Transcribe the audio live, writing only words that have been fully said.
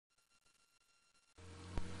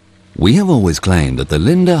We have always claimed that the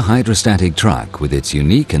Linde hydrostatic truck, with its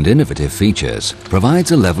unique and innovative features,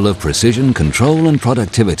 provides a level of precision, control and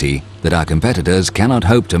productivity that our competitors cannot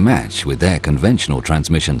hope to match with their conventional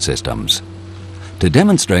transmission systems. To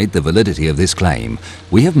demonstrate the validity of this claim,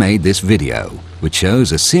 we have made this video, which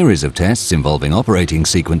shows a series of tests involving operating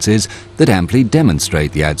sequences that amply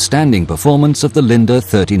demonstrate the outstanding performance of the Linde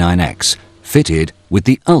 39X, fitted with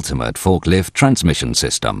the ultimate forklift transmission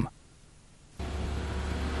system.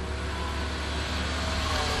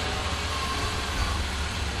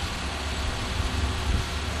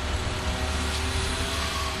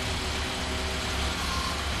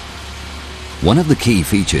 One of the key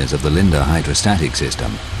features of the Linde hydrostatic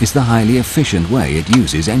system is the highly efficient way it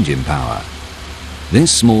uses engine power.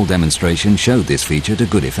 This small demonstration showed this feature to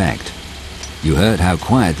good effect. You heard how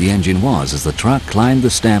quiet the engine was as the truck climbed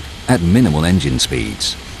the step at minimal engine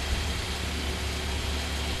speeds.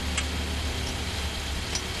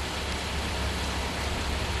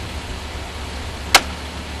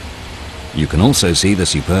 You can also see the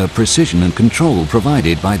superb precision and control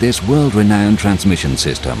provided by this world-renowned transmission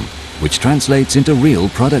system, which translates into real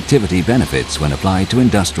productivity benefits when applied to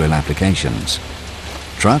industrial applications.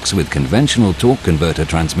 Trucks with conventional torque converter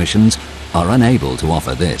transmissions are unable to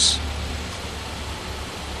offer this.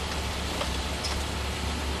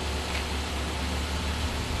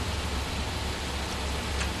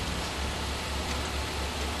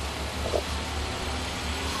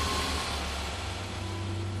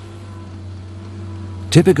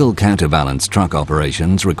 Typical counterbalance truck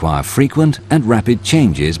operations require frequent and rapid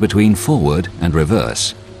changes between forward and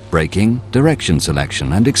reverse, braking, direction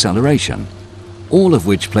selection and acceleration, all of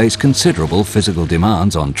which place considerable physical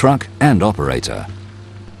demands on truck and operator.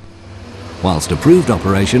 Whilst approved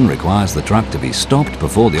operation requires the truck to be stopped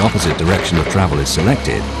before the opposite direction of travel is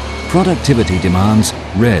selected, productivity demands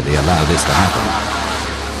rarely allow this to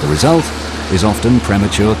happen. The result is often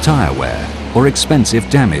premature tyre wear or expensive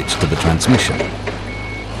damage to the transmission.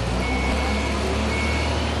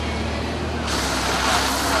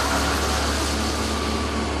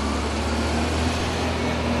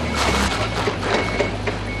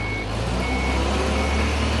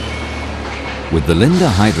 With the Linde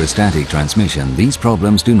hydrostatic transmission, these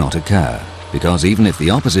problems do not occur, because even if the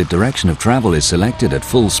opposite direction of travel is selected at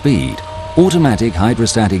full speed, automatic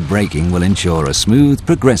hydrostatic braking will ensure a smooth,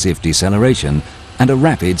 progressive deceleration and a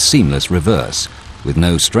rapid, seamless reverse, with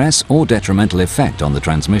no stress or detrimental effect on the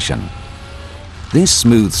transmission. This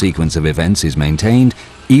smooth sequence of events is maintained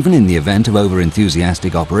even in the event of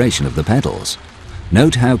over-enthusiastic operation of the pedals.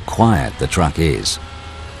 Note how quiet the truck is.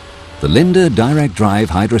 The Linde direct drive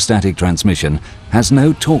hydrostatic transmission has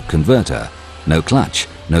no torque converter, no clutch,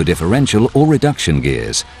 no differential or reduction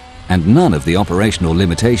gears, and none of the operational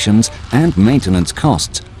limitations and maintenance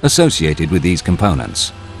costs associated with these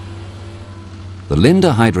components. The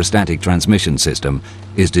Linde hydrostatic transmission system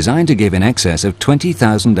is designed to give in excess of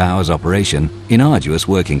 20,000 hours operation in arduous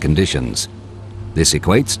working conditions. This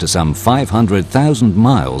equates to some 500,000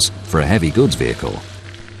 miles for a heavy goods vehicle.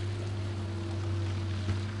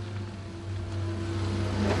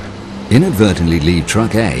 Inadvertently leave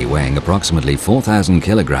truck A weighing approximately 4,000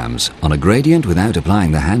 kilograms on a gradient without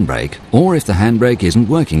applying the handbrake, or if the handbrake isn't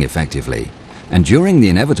working effectively, and during the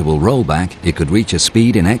inevitable rollback it could reach a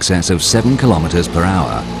speed in excess of 7 kilometers per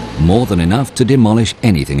hour, more than enough to demolish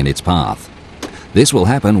anything in its path. This will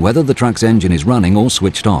happen whether the truck's engine is running or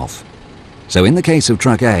switched off. So in the case of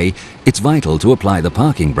truck A, it's vital to apply the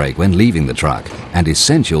parking brake when leaving the truck, and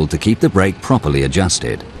essential to keep the brake properly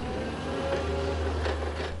adjusted.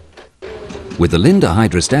 With the Linde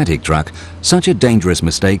hydrostatic truck, such a dangerous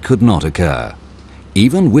mistake could not occur.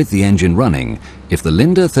 Even with the engine running, if the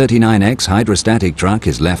Linde 39X hydrostatic truck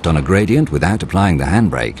is left on a gradient without applying the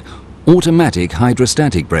handbrake, automatic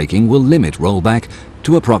hydrostatic braking will limit rollback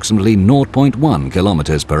to approximately 0.1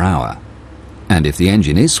 kilometers per hour. And if the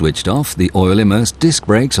engine is switched off, the oil-immersed disc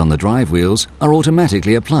brakes on the drive wheels are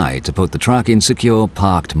automatically applied to put the truck in secure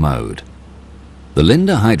parked mode. The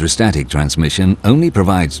Linde hydrostatic transmission only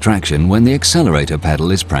provides traction when the accelerator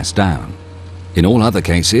pedal is pressed down. In all other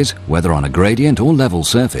cases, whether on a gradient or level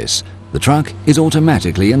surface, the truck is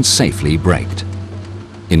automatically and safely braked.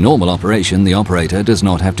 In normal operation, the operator does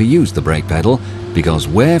not have to use the brake pedal because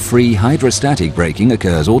wear-free hydrostatic braking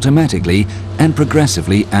occurs automatically and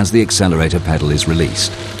progressively as the accelerator pedal is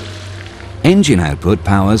released. Engine output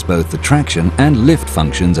powers both the traction and lift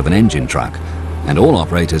functions of an engine truck, and all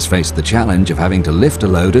operators face the challenge of having to lift a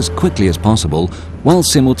load as quickly as possible while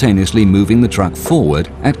simultaneously moving the truck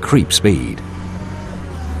forward at creep speed.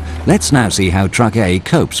 Let's now see how Truck A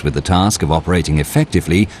copes with the task of operating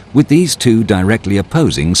effectively with these two directly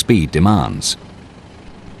opposing speed demands.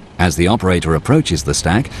 As the operator approaches the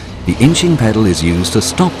stack, the inching pedal is used to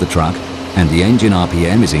stop the truck, and the engine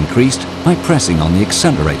RPM is increased by pressing on the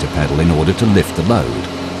accelerator pedal in order to lift the load.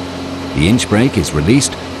 The inch brake is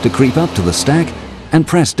released to creep up to the stack and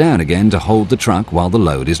press down again to hold the truck while the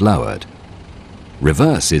load is lowered.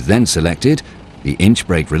 Reverse is then selected, the inch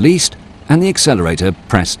brake released, and the accelerator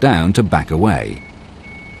pressed down to back away.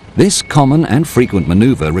 This common and frequent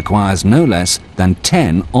maneuver requires no less than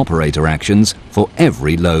 10 operator actions for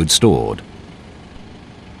every load stored.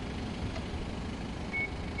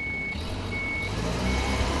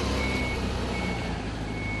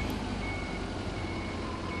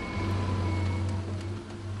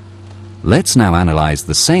 Let's now analyze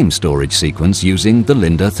the same storage sequence using the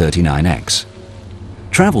Linde 39X.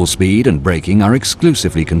 Travel speed and braking are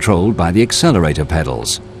exclusively controlled by the accelerator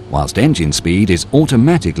pedals, whilst engine speed is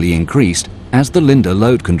automatically increased as the Linde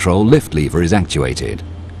load control lift lever is actuated.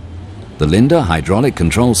 The Linde hydraulic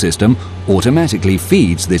control system automatically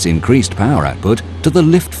feeds this increased power output to the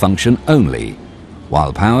lift function only,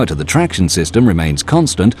 while power to the traction system remains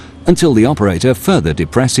constant until the operator further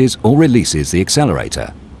depresses or releases the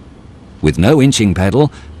accelerator. With no inching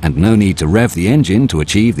pedal and no need to rev the engine to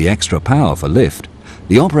achieve the extra power for lift,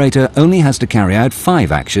 the operator only has to carry out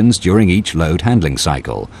 5 actions during each load handling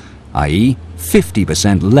cycle, i.e.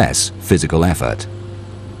 50% less physical effort.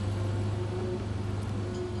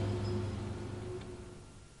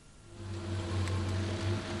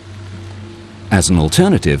 As an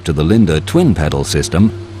alternative to the Linde twin pedal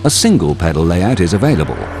system, a single pedal layout is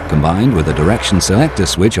available, combined with a direction selector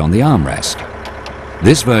switch on the armrest.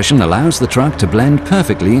 This version allows the truck to blend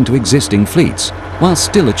perfectly into existing fleets, while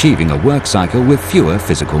still achieving a work cycle with fewer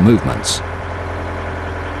physical movements.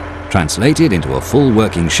 Translated into a full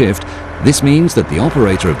working shift, this means that the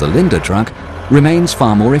operator of the Linde truck remains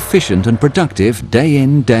far more efficient and productive day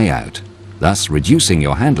in, day out, thus reducing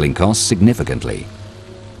your handling costs significantly.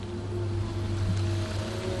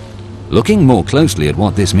 Looking more closely at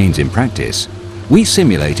what this means in practice, we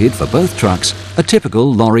simulated for both trucks a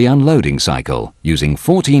typical lorry unloading cycle using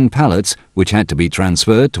 14 pallets which had to be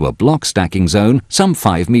transferred to a block stacking zone some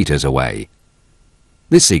 5 meters away.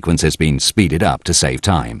 This sequence has been speeded up to save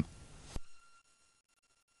time.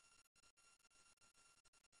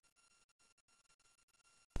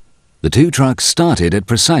 The two trucks started at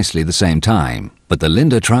precisely the same time, but the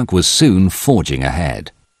Linde truck was soon forging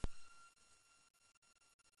ahead.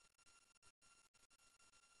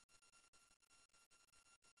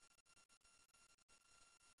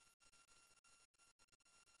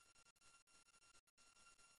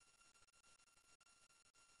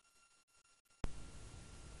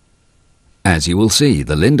 As you will see,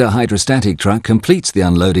 the Linde hydrostatic truck completes the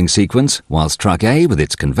unloading sequence, whilst truck A with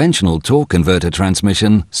its conventional torque converter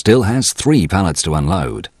transmission still has 3 pallets to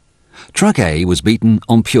unload. Truck A was beaten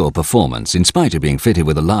on pure performance in spite of being fitted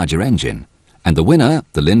with a larger engine, and the winner,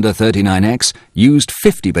 the Linde 39X, used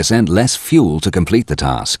 50% less fuel to complete the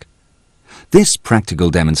task. This practical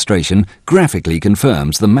demonstration graphically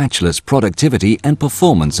confirms the matchless productivity and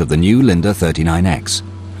performance of the new Linde 39X,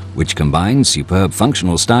 which combines superb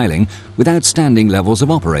functional styling with outstanding levels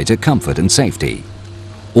of operator comfort and safety.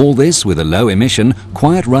 All this with a low-emission,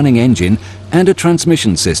 quiet-running engine and a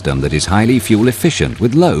transmission system that is highly fuel-efficient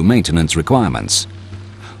with low maintenance requirements.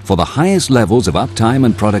 For the highest levels of uptime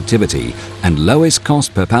and productivity and lowest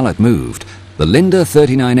cost per pallet moved, the Linde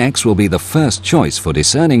 39X will be the first choice for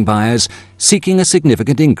discerning buyers seeking a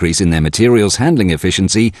significant increase in their materials handling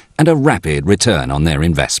efficiency and a rapid return on their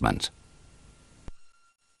investment.